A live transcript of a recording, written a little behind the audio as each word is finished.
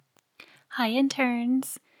Hi,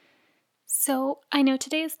 interns. So, I know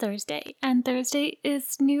today is Thursday, and Thursday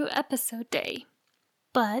is new episode day,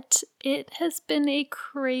 but it has been a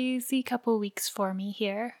crazy couple weeks for me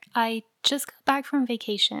here. I just got back from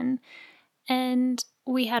vacation, and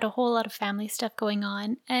we had a whole lot of family stuff going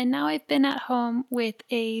on, and now I've been at home with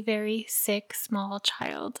a very sick small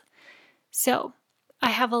child. So,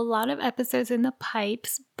 I have a lot of episodes in the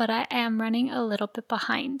pipes, but I am running a little bit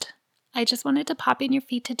behind. I just wanted to pop in your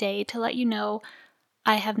feed today to let you know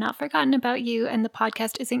I have not forgotten about you, and the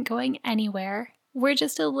podcast isn't going anywhere. We're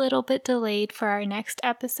just a little bit delayed for our next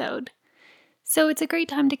episode. So it's a great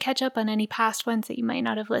time to catch up on any past ones that you might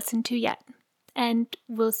not have listened to yet. And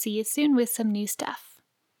we'll see you soon with some new stuff.